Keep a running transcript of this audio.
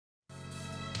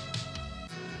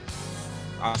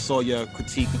I saw your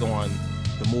critique on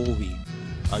the movie,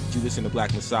 Judas and the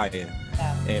Black Messiah,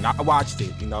 and I watched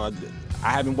it. You know, I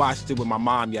haven't watched it with my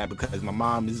mom yet because my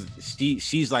mom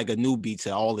she's like a newbie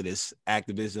to all of this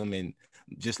activism and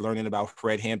just learning about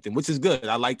Fred Hampton, which is good.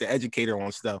 I like to educate her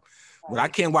on stuff. But I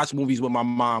can't watch movies with my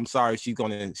mom. Sorry, she's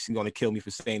gonna kill me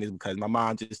for saying this because my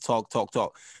mom just talk.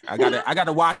 I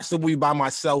gotta watch the movie by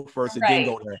myself first and then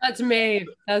go there. That's me.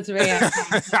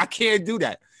 I can't do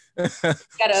that. Gotta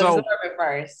absorb it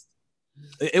first.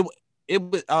 It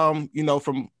was you know,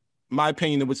 from my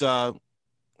opinion, it was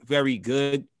very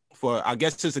good. I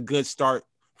guess it's a good start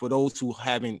for those who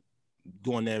haven't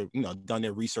done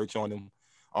their research on him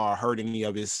or heard any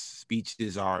of his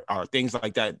speeches or things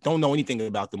like that, don't know anything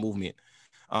about the movement.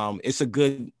 It's a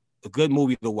good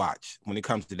movie to watch when it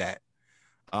comes to that.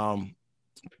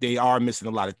 They are missing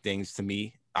a lot of things to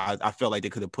me. I felt like they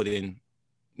could have put in,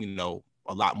 you know,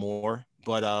 a lot more,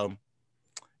 but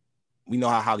we know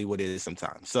how Hollywood is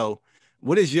sometimes. So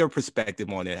what is your perspective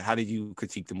on it? How did you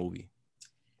critique the movie?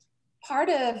 Part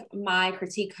of my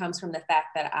critique comes from the fact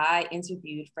that I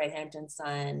interviewed Fred Hampton's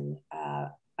son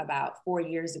about 4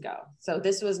 years ago. So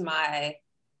this was my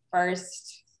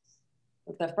first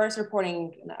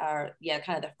reporting, kind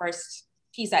of the first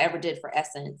piece I ever did for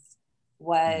Essence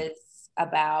was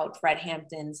about Fred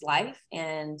Hampton's life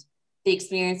and the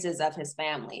experiences of his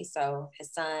family. So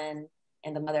his son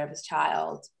and the mother of his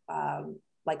child,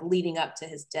 like leading up to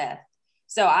his death.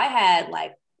 So I had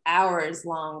like hours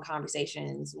long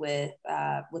conversations with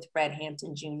Fred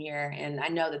Hampton Jr. And I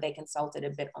know that they consulted a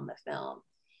bit on the film.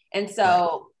 And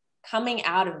so coming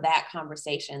out of that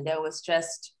conversation, there was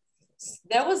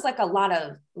like a lot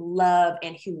of love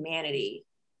and humanity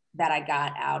that I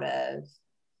got out of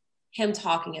him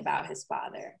talking about his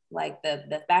father. Like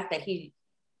the fact that he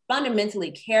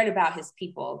fundamentally cared about his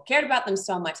people, cared about them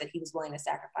so much that he was willing to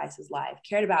sacrifice his life,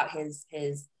 cared about his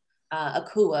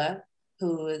Akua,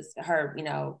 who is her, you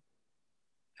know,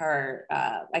 her,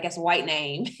 I guess, white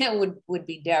name would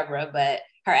be Deborah, but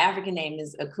her African name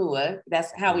is Akua.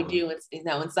 That's how we do it. You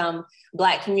know, in some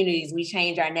Black communities, we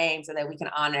change our name so that we can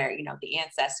honor, you know, the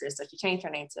ancestors. So she changed her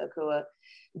name to Akua.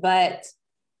 But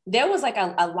there was like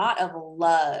a lot of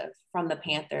love from the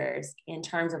Panthers in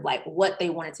terms of like what they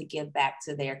wanted to give back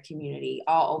to their community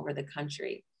all over the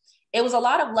country. It was a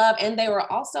lot of love. And they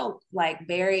were also like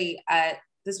very,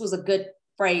 this was a good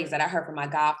phrase that I heard from my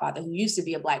godfather, who used to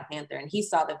be a Black Panther, and he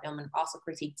saw the film and also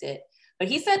critiqued it. But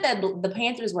he said that the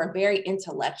Panthers were very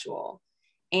intellectual,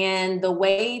 and the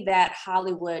way that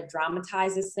Hollywood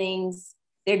dramatizes things,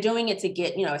 they're doing it to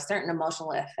get, you know, a certain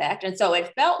emotional effect. And so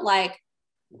it felt like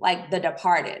The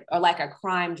Departed, or like a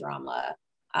crime drama,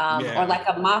 or like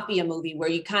a mafia movie where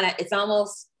you kind of, it's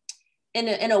almost,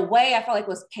 in a way, I felt like it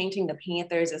was painting the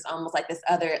Panthers as almost like this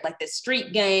other, like this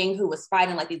street gang who was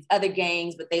fighting like these other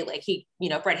gangs, but they like, you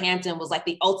know, Fred Hampton was like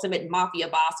the ultimate mafia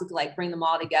boss who could like bring them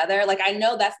all together. Like, I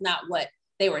know that's not what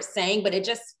they were saying, but it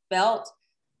just felt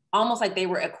almost like they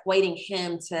were equating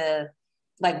him to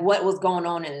like what was going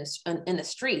on in the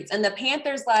streets. And the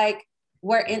Panthers, like,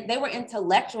 they were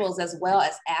intellectuals as well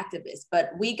as activists,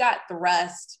 but we got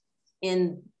thrust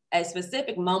in a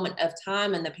specific moment of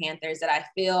time in the Panthers that I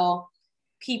feel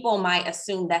people might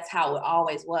assume that's how it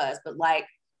always was. But like,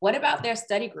 what about their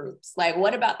study groups? Like,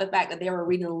 what about the fact that they were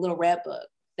reading the Little Red Book,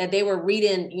 that they were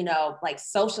reading, you know, like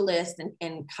socialist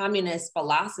and communist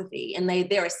philosophy, and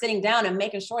they were sitting down and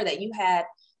making sure that you had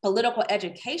political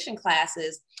education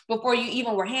classes before you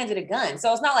even were handed a gun.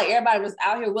 So it's not like everybody was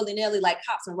out here willy-nilly like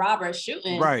cops and robbers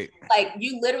shooting. Right. Like,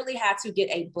 you literally had to get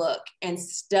a book and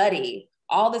study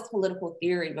all this political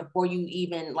theory before you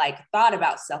even like thought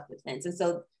about self-defense. And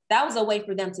so that was a way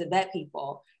for them to vet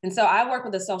people. And so I work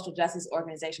with a social justice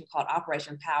organization called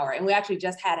Operation Power. And we actually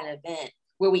just had an event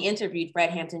where we interviewed Fred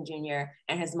Hampton Jr.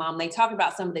 and his mom. They talked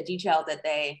about some of the details that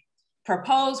they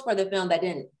proposed for the film that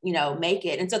didn't, you know, make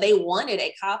it. And so they wanted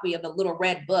a copy of the Little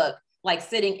Red Book, like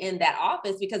sitting in that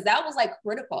office, because that was like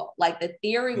critical. Like, the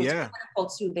theory was critical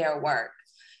to their work.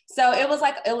 So it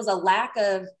was a lack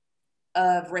of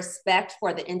respect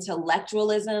for the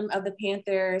intellectualism of the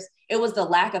Panthers. It was the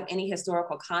lack of any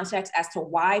historical context as to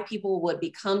why people would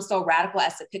become so radical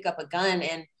as to pick up a gun.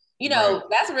 And, you know,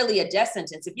 that's really a death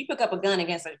sentence. If you pick up a gun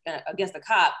against a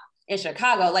cop in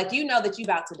Chicago, like, you know that you're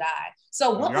about to die.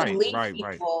 So what would lead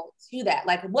people to that?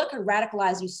 Like, what could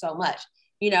radicalize you so much?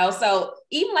 You know, so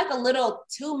even like a little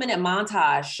 2-minute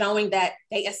montage showing that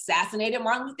they assassinated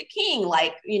Martin Luther King,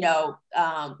 like, you know,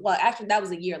 well, actually that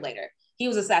was a year later. He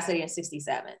was assassinated in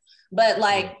 1967. But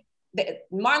like,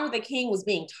 Martin Luther King was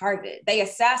being targeted. They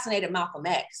assassinated Malcolm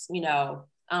X, you know,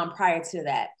 prior to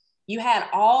that. You had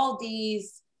all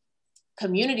these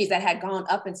communities that had gone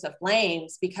up into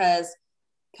flames because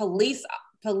police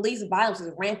violence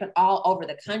was rampant all over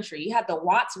the country. You had the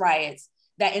Watts riots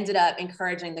that ended up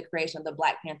encouraging the creation of the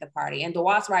Black Panther Party. And the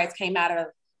Watts riots came out of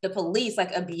the police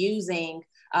like abusing,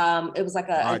 it was like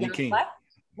a young King. Black,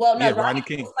 well, no, Yeah, Rodney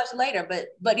King was much later, but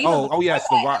even yes,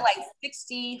 the Watts. like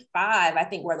 65, I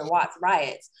think, were the Watts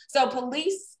riots. So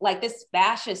police, like this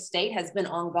fascist state has been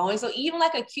ongoing. So even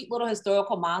like a cute little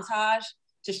historical montage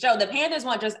to show the Panthers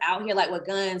weren't just out here like with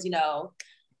guns, you know.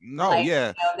 No, like, yeah.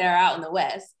 you know, they're out in the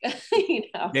West. You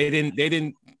know. They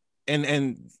didn't,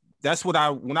 and that's what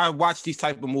when I watch these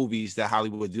type of movies that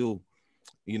Hollywood do,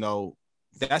 you know,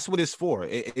 that's what it's for.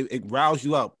 It riles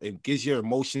you up. It gets your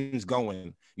emotions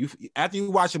going. After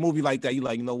you watch a movie like that, you're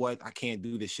like, you know what? I can't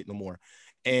do this shit no more.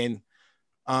 And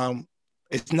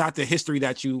it's not the history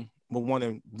that you will want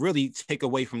to really take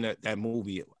away from that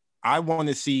movie. I want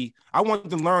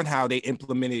to learn how they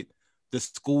implemented the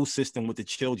school system with the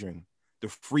children, the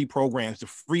free programs, the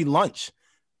free lunch.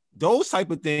 Those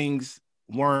type of things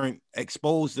weren't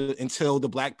exposed until the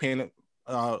Black Panther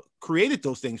created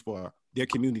those things for their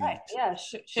community. Right. Yeah,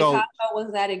 Chicago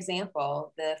was that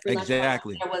example. The free lunch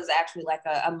exactly program, there was actually like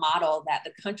a model that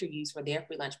the country used for their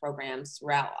free lunch programs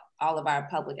throughout all of our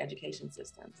public education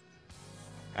systems.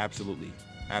 Absolutely.